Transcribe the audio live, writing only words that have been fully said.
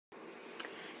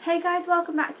Hey guys,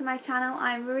 welcome back to my channel.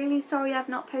 I'm really sorry I've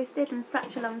not posted in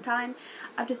such a long time.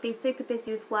 I've just been super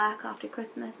busy with work after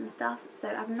Christmas and stuff, so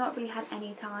I've not really had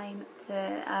any time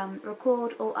to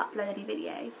record or upload any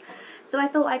videos. So I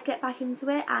thought I'd get back into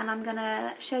it, and I'm going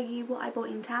to show you what I bought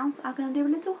in town. So I'm going to do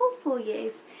a little haul for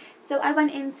you. So I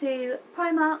went into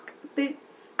Primark,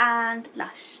 Boots and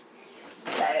Lush.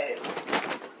 So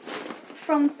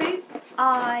from Boots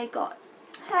I got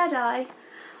hair dye.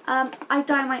 I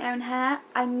dye my own hair.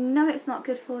 I know it's not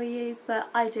good for you, but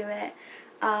I do it,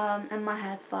 and my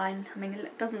hair's fine. I mean,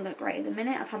 it doesn't look great at the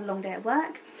minute. I've had a long day at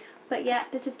work, but yeah,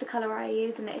 this is the colour I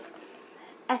use, and it's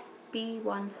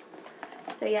SB1.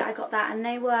 So yeah, I got that, and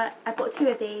I bought two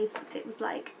of these. It was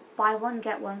like buy one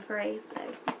get one free, so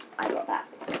I got that.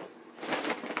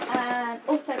 And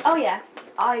also, oh yeah,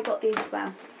 I got these as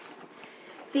well.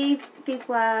 These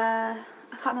were,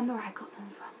 I can't remember where I got them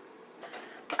from.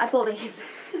 I bought these.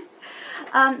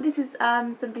 This is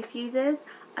some diffusers.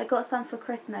 I got some for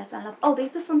Christmas and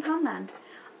these are from Poundland.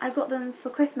 I got them for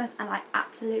Christmas and I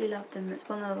absolutely love them. It's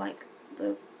one of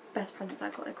the best presents I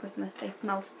got at Christmas. They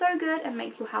smell so good and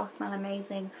make your house smell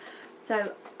amazing.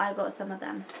 So I got some of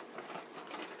them.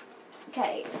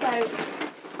 Okay, so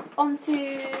on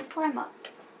to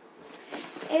Primark.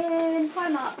 In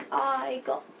Primark I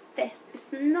got this.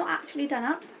 It's not actually done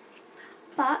up,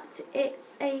 but it's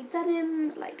a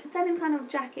denim kind of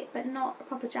jacket, but not a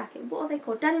proper jacket. What are they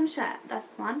called? Denim shirt, that's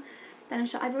the one. Denim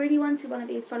shirt. I've really wanted one of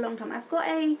these for a long time. I've got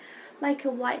a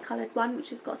white coloured one,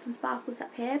 which has got some sparkles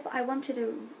up here, but I wanted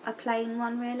a plain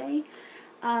one really.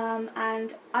 And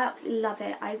I absolutely love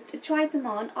it. I tried them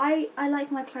on. I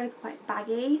like my clothes quite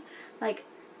baggy, like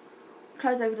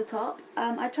clothes over the top.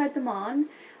 I tried them on.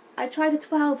 I tried a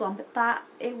 12 on, but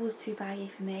it was too baggy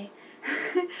for me.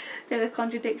 They're a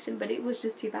contradiction, but it was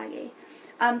just too baggy.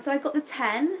 So I got the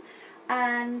 10,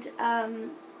 and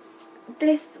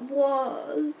this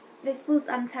was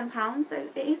 £10, so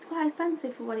it is quite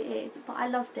expensive for what it is, but I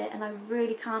loved it and I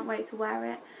really can't wait to wear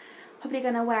it. Probably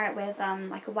going to wear it with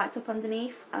like a white top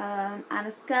underneath, and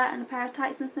a skirt and a pair of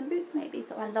tights and some boots maybe,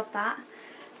 so I love that.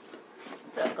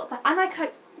 So I've got that, and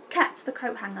I kept the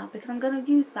coat hanger because I'm going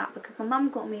to use that because my mum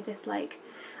got me this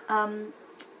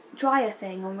dryer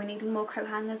thing and we need more coat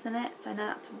hangers in it, so I know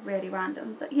that's really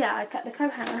random, but yeah, I kept the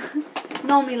coat hanger.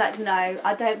 Normally no,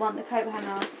 I don't want the coat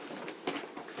hanger.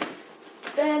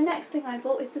 The next thing I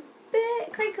bought is a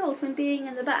bit crinkle from being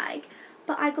in the bag,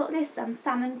 but I got this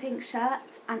salmon pink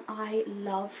shirt, and I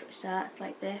love shirts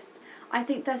like this. I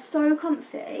think they're so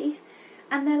comfy,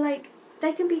 and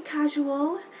they can be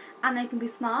casual and they can be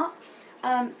smart.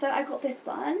 So I got this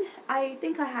one. I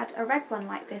think I had a red one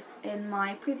like this in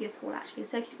my previous haul actually,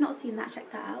 so if you've not seen that,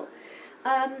 check that out.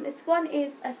 This one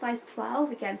is a size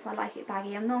 12 again, so I like it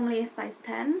baggy. I'm normally a size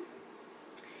 10.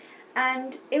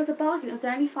 And it was a bargain. It was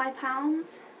only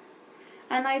 £5.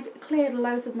 And I've cleared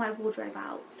loads of my wardrobe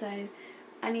out, so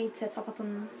I need to top up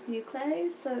on some new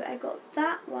clothes. So I got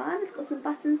that one. It's got some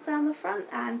buttons down the front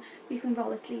and you can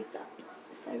roll the sleeves up.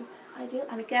 So ideal.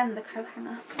 And again, the coat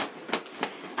hanger.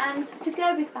 And to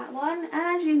go with that one,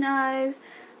 as you know,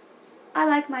 I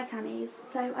like my camis.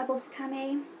 So I bought a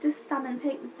cami, just salmon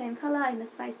pink, the same colour, in a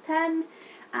size 10.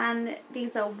 And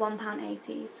these are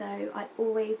 £1.80, so I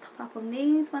always top up on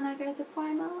these when I go to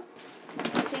Primark.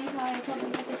 I think I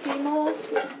probably have a few more.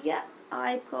 Yeah,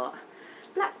 I've got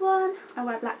black one. I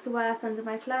wear black to work under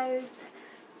my clothes.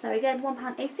 So again,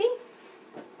 £1.80.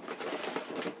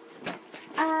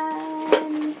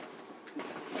 And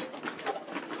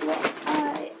what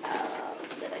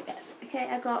else did I get? Okay,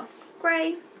 I got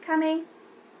grey cami,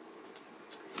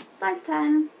 size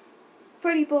 10.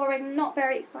 Pretty boring, not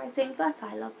very exciting, but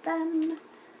I love them.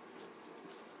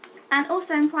 And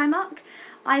also in Primark,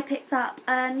 I picked up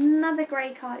another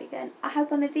grey cardigan. I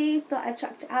have one of these, but I've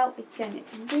chucked it out. Again,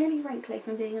 it's really wrinkly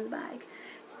from being in the bag.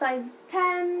 Size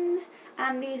 10,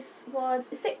 and this was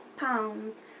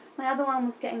 £6. My other one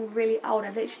was getting really old.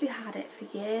 I've literally had it for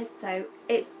years, so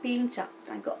it's being chucked.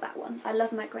 I got that one. I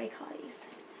love my grey cardies.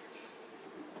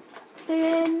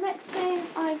 The next thing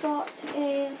I got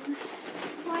in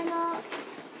Primark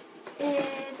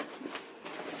is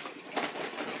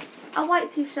a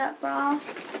white t-shirt bra,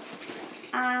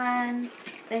 and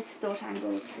this is all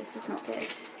tangled. This is not good.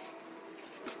 It's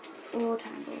all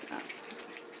tangled up.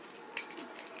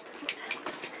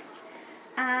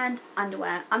 And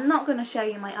underwear. I'm not going to show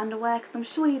you my underwear because I'm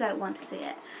sure you don't want to see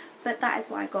it, but that is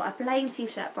why I got a plain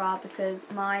t-shirt bra, because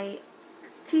my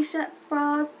t-shirt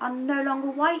bras are no longer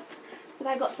white. So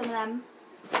I got some of them,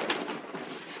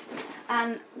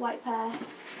 and white pair of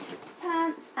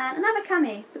pants, and another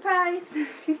cami, surprise!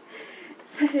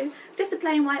 So just a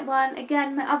plain white one.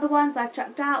 Again, my other ones I've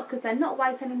chucked out because they're not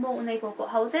white anymore and they've all got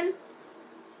holes in.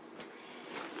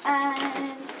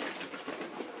 And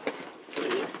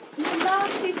the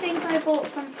last two things I bought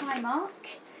from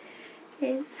Primark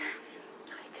is,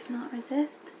 I could not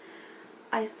resist.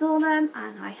 I saw them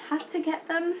and I had to get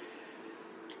them,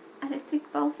 and it's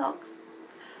Tinkerbell socks.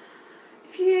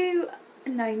 If you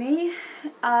know me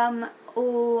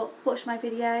or watch my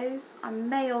videos, I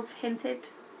may have hinted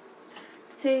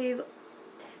to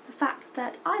the fact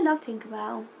that I love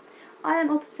Tinkerbell. I am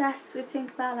obsessed with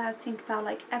Tinkerbell. I have Tinkerbell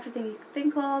like everything you could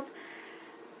think of,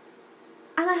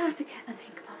 and I had to get the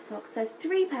Tinkerbell socks. There's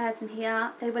 3 pairs in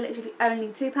here. They were literally only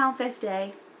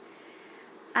 £2.50.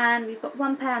 And we've got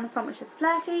one pair on the front which is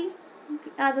flirty,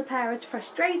 the other pair is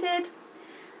frustrated,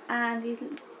 and the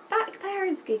back pair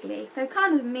is giggly. So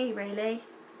kind of me really.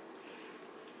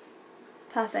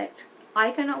 Perfect.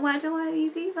 I cannot wait to wear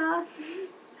these either.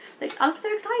 Like, I was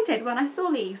so excited when I saw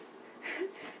these.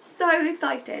 So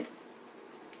excited.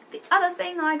 The other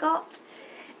thing I got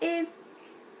is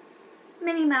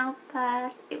Minnie Mouse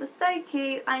purse. It was so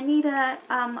cute. I need a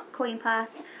coin purse.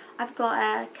 I've got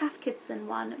a Cath Kidston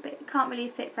one, but it can't really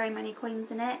fit very many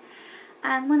coins in it.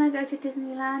 And when I go to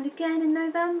Disneyland again in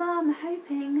November, I'm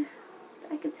hoping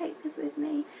that I could take this with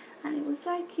me. And it was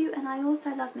so cute, and I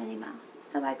also love Minnie Mouse,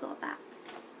 so I got that.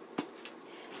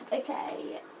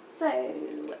 Okay,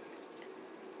 so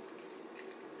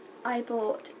I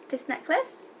bought this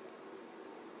necklace.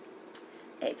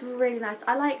 It's really nice.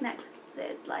 I like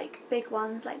necklaces, like big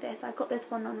ones like this. I've got this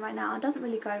one on right now. It doesn't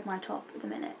really go with my top at the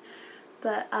minute.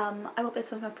 But I got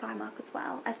this one from Primark as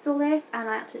well. I saw this and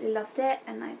I absolutely loved it,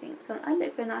 and I think it's going to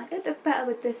look very nice. It looked better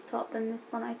with this top than this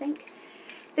one, I think.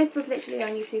 This was literally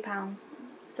only £2,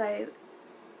 so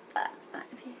that's that,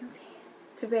 if you can see.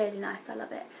 It's really nice, I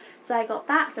love it. So I got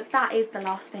that, so that is the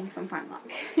last thing from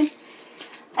Primark.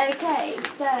 Okay,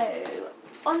 so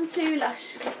on to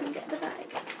Lush. Let me get the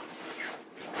bag.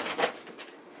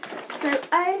 So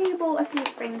I only bought a few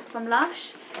things from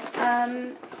Lush.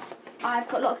 I've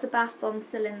got lots of bath bombs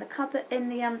still in the cupboard, in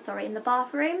the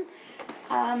bathroom.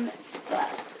 But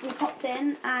we popped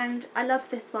in and I loved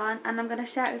this one, and I'm going to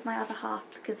share it with my other half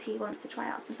because he wants to try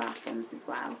out some bath bombs as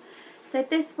well. So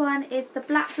this one is the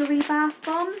Blackberry Bath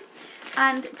Bomb,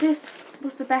 and this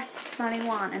was the best smelling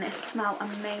one, and it smelled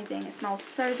amazing. It smells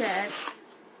so good.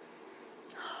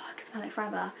 Oh, I can smell it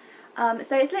forever.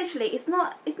 So it's literally, it's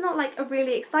not like a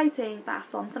really exciting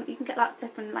bath bomb. You can get like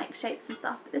different like shapes and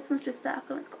stuff, but this one's just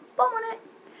circle and it's got a bomb on it.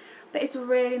 But it's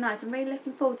really nice. I'm really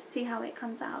looking forward to see how it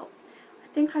comes out. I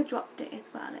think I dropped it as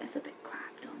well. It's a bit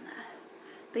cracked on there.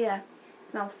 But yeah, it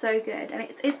smells so good, and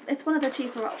it's one of the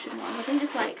cheaper option ones. I think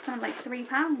it's like kind of like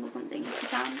 £3 or something,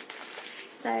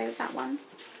 £2. So that one,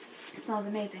 it smells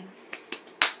amazing.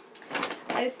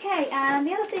 Okay, and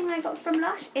the other thing I got from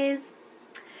Lush is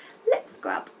lip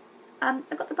scrub. I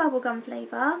got the bubblegum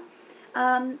flavour.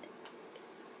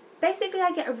 Basically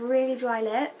I get really dry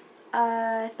lips,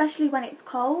 especially when it's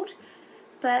cold,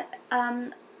 but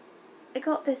I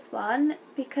got this one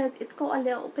because it's got a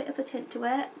little bit of a tint to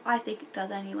it. I think it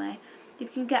does anyway. You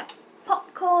can get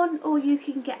popcorn or you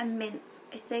can get a mint,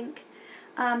 I think.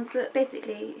 But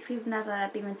basically, if you've never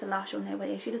been into Lush or know what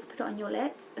it is, you just put it on your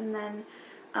lips and then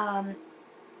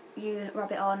you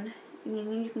rub it on,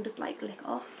 and you can just like lick it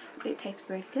off. It tastes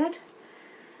really good.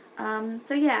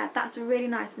 So yeah, that's really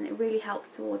nice, and it really helps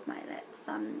towards my lips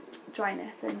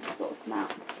dryness and sort of smell.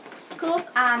 Of course,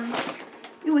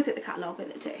 you always get the catalogue with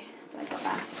it too, so I got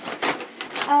that.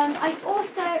 I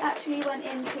also actually went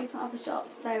into some other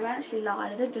shops, so I actually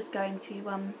lied. I didn't just go into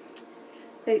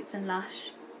Boots and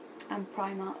Lush and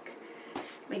Primark. I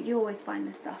mean, you always find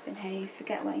this stuff in here, you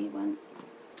forget where you went.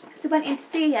 So I went into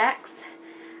CEX,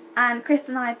 and Chris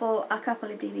and I bought a couple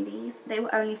of DVDs. They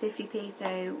were only 50p,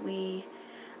 so we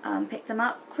picked them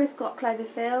up. Chris got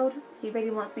Cloverfield. He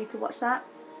really wants me to watch that.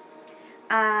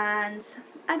 And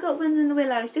I got Wind in the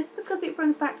Willows just because it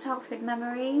brings back childhood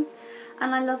memories,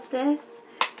 and I love this.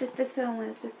 This film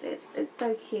is just, it's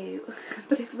so cute,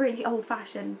 but it's really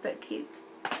old-fashioned but cute.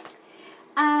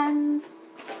 And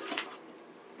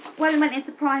when I went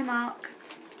into Primark,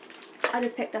 I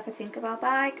just picked up a Tinkerbell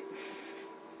bag.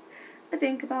 A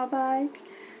Tinkerbell bag.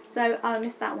 So I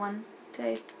missed that one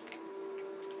too.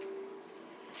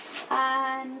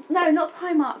 And no, not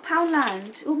Primark,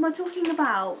 Poundland. What am I talking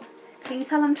about? Can you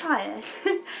tell I'm tired?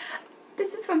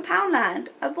 This is from Poundland.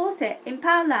 I bought it in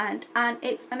Poundland and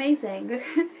it's amazing.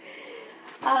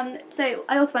 So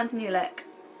I also went to New Look.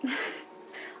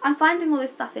 I'm finding all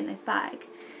this stuff in this bag,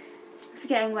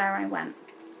 forgetting where I went.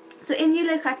 So in New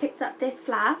Look I picked up this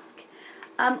flask.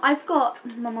 I've got,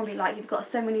 my mum will be like, you've got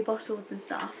so many bottles and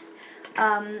stuff.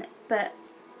 But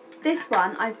this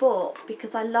one I bought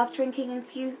because I love drinking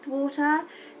infused water,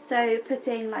 so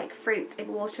putting like fruit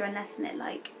in water and letting it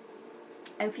like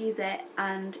infuse it,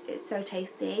 and it's so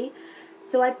tasty.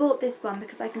 So I bought this one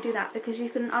because I can do that, because you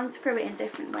can unscrew it in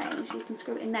different ways. You can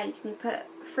screw it in there, you can put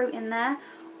fruit in there.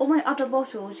 All my other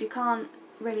bottles you can't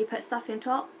really put stuff in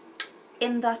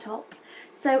the top.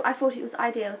 So I thought it was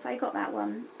ideal, so I got that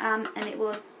one, and it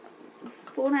was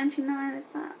 $4.99, is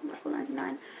that?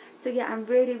 $4.99. So yeah, I'm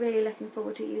really looking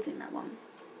forward to using that one.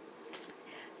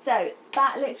 So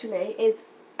that literally is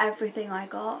everything I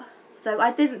got. So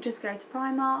I didn't just go to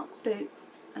Primark,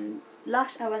 Boots and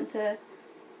Lush. I went to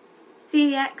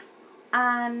CEX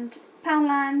and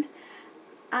Poundland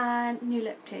and New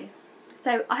Look too.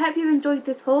 So I hope you enjoyed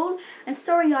this haul, and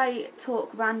sorry I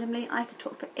talk randomly, I could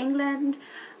talk for England.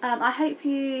 I hope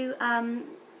you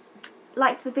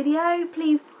liked the video.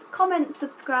 Please comment,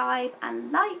 subscribe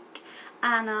and like,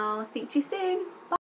 and I'll speak to you soon.